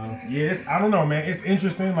I don't know. Yes, I don't know, man. It's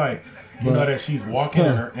interesting, like, you know that she's walking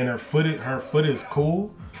and her foot is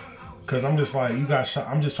cool. Cause I'm just like, you got shot.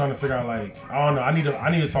 I'm just trying to figure out, like, I don't know. I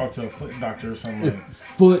need to talk to a foot doctor or something. Like,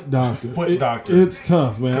 foot doctor. It's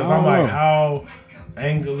tough, man. Cause I'm like, how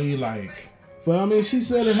angly, like. But I mean, she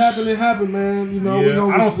said it happened, man. You know, we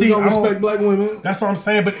don't respect black women. That's what I'm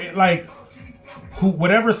saying. But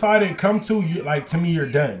whatever side it come to, you like to me,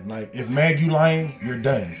 you're done. Like if Mag, you lying, you're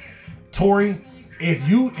done. Tory, if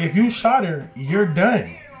you shot her, you're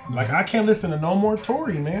done. Like, I can't listen to no more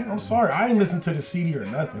Tory, man. I'm sorry. I ain't listen to the CD or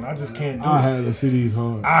nothing. I just can't do it. I had the CDs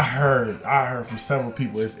hard. I heard from several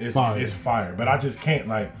people it's fire. But I just can't,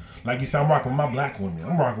 like you said, I'm rocking with my black women.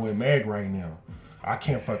 I'm rocking with Meg right now. I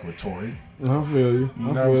can't fuck with Tory. I feel you. You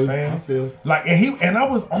know what I'm saying? I feel. Like, and I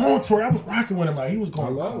was on Tory. I was rocking with him. Like, he was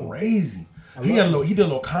going crazy. He did a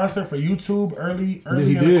little concert for YouTube early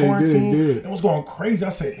in the quarantine. He did. It was going crazy. I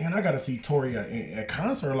said, man, I got to see Tory at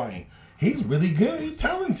concert. Like, he's really good. He's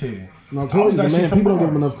talented. No, Tory's a man. People don't give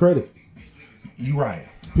him enough credit. You right.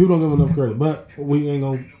 People don't give him enough credit. But we ain't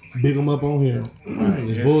going to big him up on here. Right.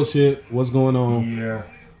 It's bullshit. What's going on? Yeah.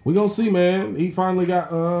 We gonna see, man. He finally got,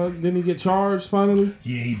 didn't he get charged finally?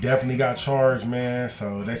 Yeah, he definitely got charged, man.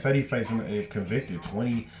 So they said he facing, if convicted,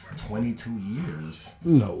 22 years.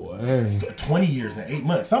 No way. 20 years and 8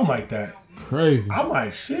 months, something like that. Crazy. I'm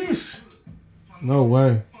like, sheesh. No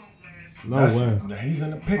way. No way. He's in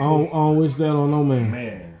the pickle. I don't wish that on no man.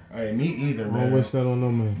 Man. Hey, me either, man. I don't wish that on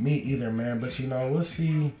no man. Me either, man. But, we'll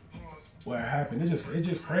see what happened. It's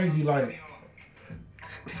just crazy, like,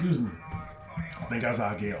 excuse me. I think as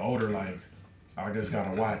I get older, like, I just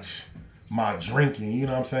gotta watch my drinking, you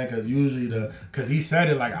know what I'm saying? Because usually because he said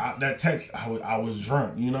it like that text, I was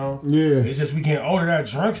drunk, you know. Yeah. It's just we getting older. That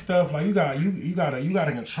drunk stuff, like you gotta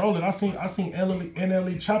control it. I seen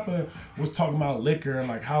NLE Chopper was talking about liquor and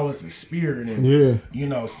like how it's a spirit and you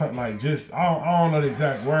know something like just I don't know the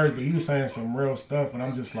exact words, but he was saying some real stuff and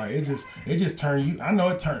I'm just like it just turned you. I know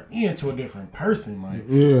it turned me into a different person. Like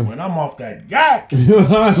when I'm off that yak,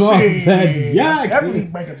 definitely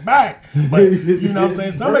break it back. But you know what I'm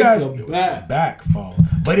saying? Some of that's back fall,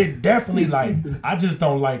 but it definitely like I just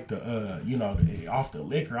don't like the you know off the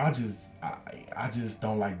liquor. I just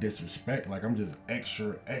don't like disrespect. Like I'm just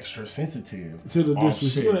extra sensitive to the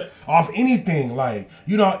disrespect off anything. Like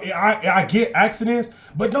you know I get accidents,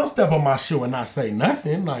 but don't step on my shoe and not say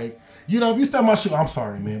nothing. Like you know if you step on my shoe, I'm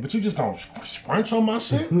sorry man, but you just gonna scrunch on my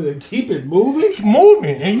shit. Keep it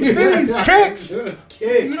moving, and you see these kicks.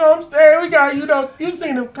 You know what I'm saying? We got you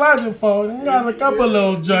seen the closet fold. We got a couple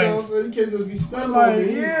little joints. You know you can't just be stuck like on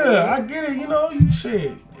me. I get it. You know you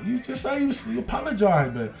shit. You just say you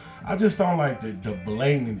apologize, but I just don't like the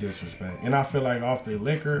blatant disrespect. And I feel like off the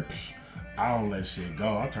liquor, I don't let shit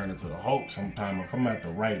go. I turn it to the Hulk sometimes if I'm at the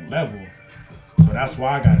right level. So that's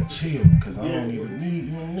why I gotta chill, because I don't even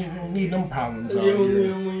need them problems out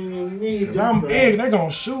here. Because I'm big, they gonna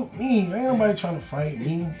shoot me. Ain't nobody trying to fight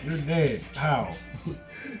me. You're dead. How?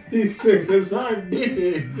 He said, because I'm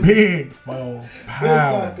big. Big, fool. How?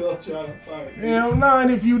 I'm not gonna try to fight. Hell no, and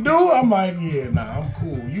if you do, I'm like, yeah, nah, I'm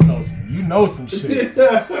cool. You know some shit.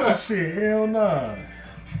 Shit, hell nah.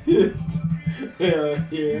 Yeah.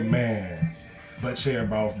 Man. But yeah,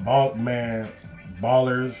 bro,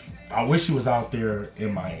 ballers. I wish he was out there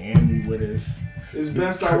in Miami with us. It's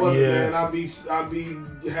best I wasn't, man. I'd be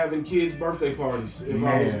having kids' birthday parties if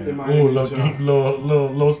I was in Miami. Ooh,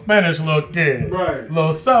 little Spanish little kid. Right.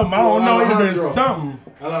 Little something. I don't know, even something.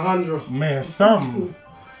 Alejandro. Man, something.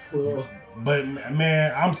 Well, but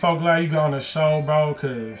man, I'm so glad you got on the show, bro.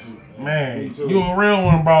 Cause man, you a real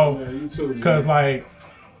one, bro. Yeah, you too. Cause like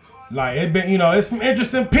it been, it's some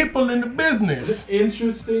interesting people in the business.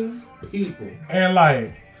 Interesting people. And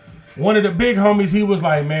like one of the big homies, he was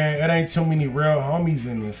like, man, it ain't too many real homies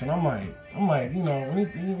in this. And I'm like, when you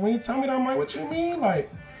tell me that, I'm like, what you mean? Like,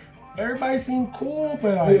 everybody seemed cool,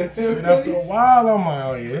 but like shit, after a while, I'm like,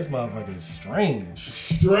 oh yeah, this motherfucker is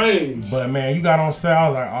strange. But man, you got on set, I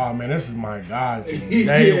was like, oh man, this is my guy.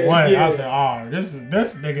 Day one, I said, oh, this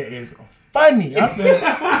nigga is funny. I said,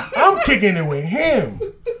 I'm kicking it with him.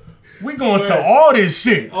 We going to all this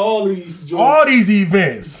shit. All these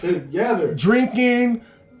events. Together. Drinking.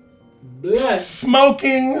 Bless.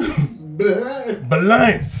 Smoking.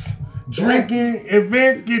 Blunts. Drinking.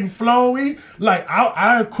 Events getting flowy. Like,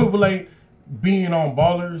 I equivalent being on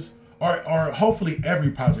Ballers, or hopefully every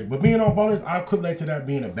project, but being on Ballers, I equivalent to that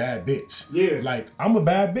being a bad bitch. Yeah. Like, I'm a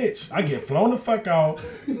bad bitch. I get flown the fuck out.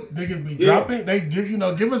 Niggas be dropping. They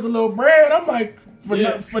give us a little bread. I'm like,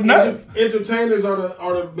 for nothing. Entertainers are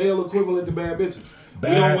the male equivalent to bad bitches. We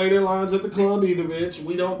don't wait in lines at the club either, bitch.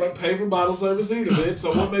 We don't pay for bottle service either, bitch. So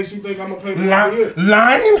what makes you think I'm gonna pay for it?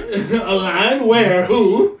 Line? A line where?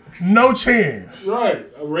 Who? No chance. Right.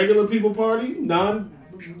 A regular people party,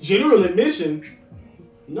 non-general admission.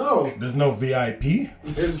 No. There's no VIP.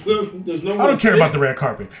 There's no. I don't care about the red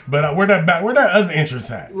carpet, but where that other entrance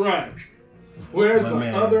at? Right. Where's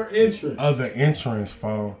the other entrance? Other entrance,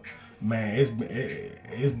 phone. Man,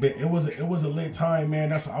 it was a lit time, man.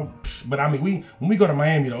 But I mean, when we go to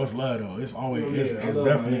Miami though, it's love though. It's always it's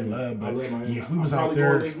definitely love. But yeah, if we was out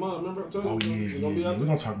there, this month, remember I told you? We're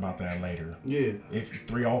gonna talk about that later. Yeah. If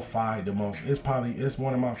 305 the most, it's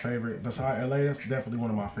one of my favorite. Besides LA, that's definitely one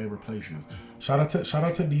of my favorite places. Shout out to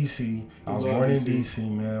DC. I was born in DC,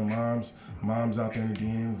 man. Mom's out there in the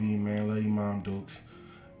DMV, man. Love you, Mom Dukes.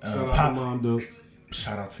 Shout out to Mom Dukes.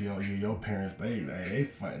 Shout out to your parents. They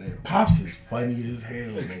funny. Pops is funny as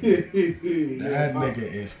hell, nigga. That nigga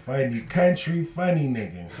is funny. Country funny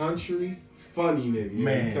nigga. Country funny nigga.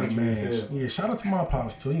 Man. Yeah, shout out to my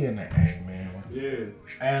pops too. He in the A, man. Yeah.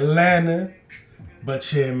 Atlanta.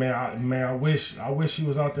 But yeah, man, I wish he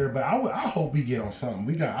was out there. But I hope we get on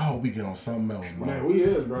something. I hope we get on something else, bro. Man, we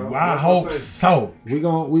is, bro. I hope so. We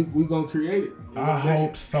gonna create it. I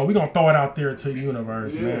hope so. We gonna throw it out there to the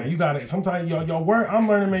universe, man. You got it. Sometimes your word. I'm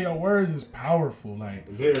learning, man. Your words is powerful. Like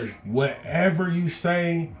very. Whatever you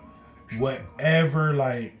say, whatever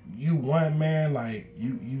like you want, man. Like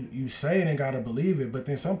you say it and gotta believe it. But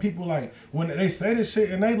then some people like when they say this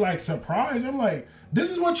shit and they like surprised. I'm like, this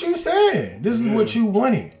is what you said. This is what you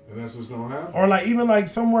wanted. And that's what's gonna happen. Or like even like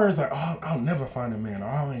some words like, oh, I'll never find a man. Or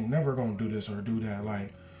I ain't never gonna do this or do that.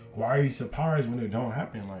 Like. why are you surprised when it don't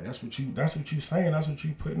happen? Like that's what you saying. That's what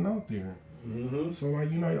you putting out there. Mm-hmm. So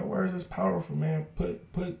like your words is powerful, man.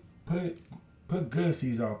 Put good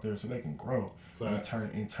seeds out there so they can grow and turn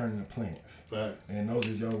into plants. Fact. And those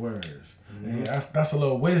are your words. Mm-hmm. And that's a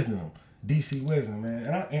little wisdom. DC wisdom,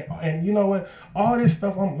 man, and you know what? All this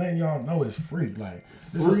stuff I'm letting y'all know is free. Like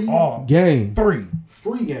this free is all game,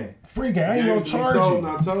 free game. I ain't gonna charge you.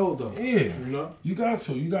 Not told though. Yeah, you got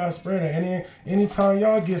to spread it. And then anytime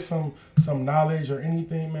y'all get some knowledge or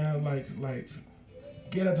anything, man, like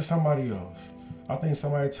get it to somebody else. I think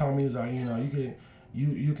somebody told me is like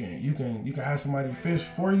you can have somebody fish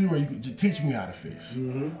for you, or you can just teach me how to fish,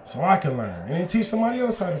 so I can learn, and then teach somebody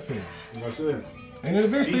else how to fish. That's it. And then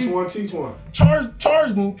eventually, teach one.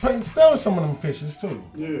 Charge them, sell some of them fishes too.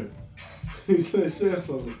 Yeah. He said sell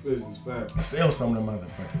some of them fishes, fast. Sell some of them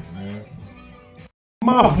motherfuckers, man.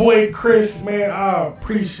 My boy Chris, man, I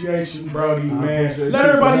appreciate you, Brody, man. Let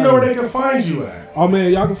everybody know where they can find you at. Oh,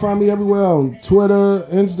 man, y'all can find me everywhere on Twitter,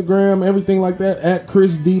 Instagram, everything like that, at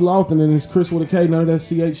Chris D. Lofton, and it's Chris with a K, none of that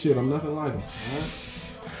CH shit. I'm nothing like him.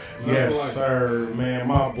 Yes, sir, man.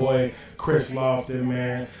 My boy Chris Lofton,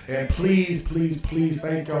 man. And please,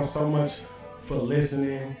 thank y'all so much for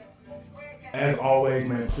listening. As always,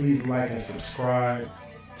 man, please like and subscribe.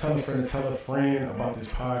 Tell a friend to tell a friend about this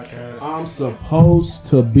podcast. I'm supposed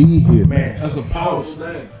to be here. Man, that's a powerful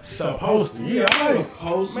name. Supposed to. Yeah,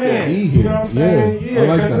 supposed to be here. You know what I'm saying? Yeah,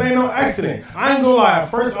 because like it ain't no accident. I ain't gonna lie. At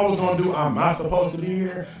first, I was gonna do I'm not supposed to be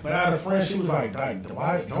here. But I had a friend, she was like,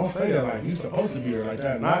 why don't say that? Like, you supposed to be here like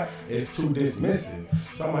that. Not, it's too dismissive.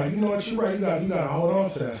 So I'm like, you know what? You're right. You gotta hold on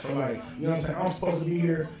to that. So, like, you know what I'm saying? I'm supposed to be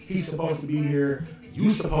here. He's supposed to be here. You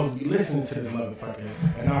supposed to be listening to this motherfucker.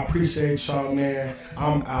 And I appreciate y'all, man.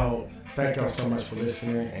 I'm out. Thank y'all so much for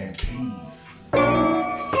listening, and peace.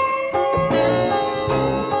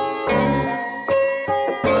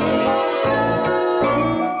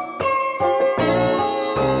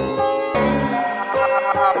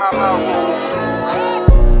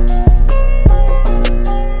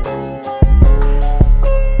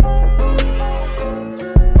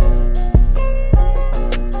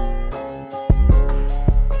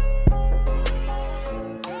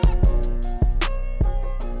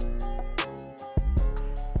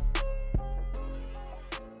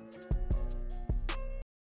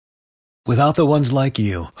 Without the ones like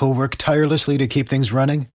you, who work tirelessly to keep things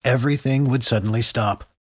running, everything would suddenly stop.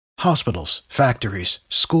 Hospitals, factories,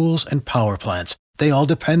 schools, and power plants, they all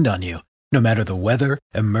depend on you. No matter the weather,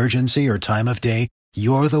 emergency, or time of day,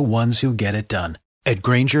 you're the ones who get it done. At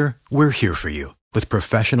Grainger, we're here for you with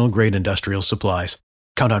professional-grade industrial supplies.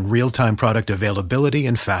 Count on real-time product availability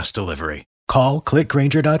and fast delivery. Call, click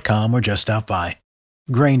Grainger.com, or just stop by.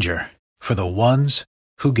 Grainger, for the ones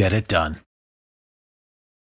who get it done.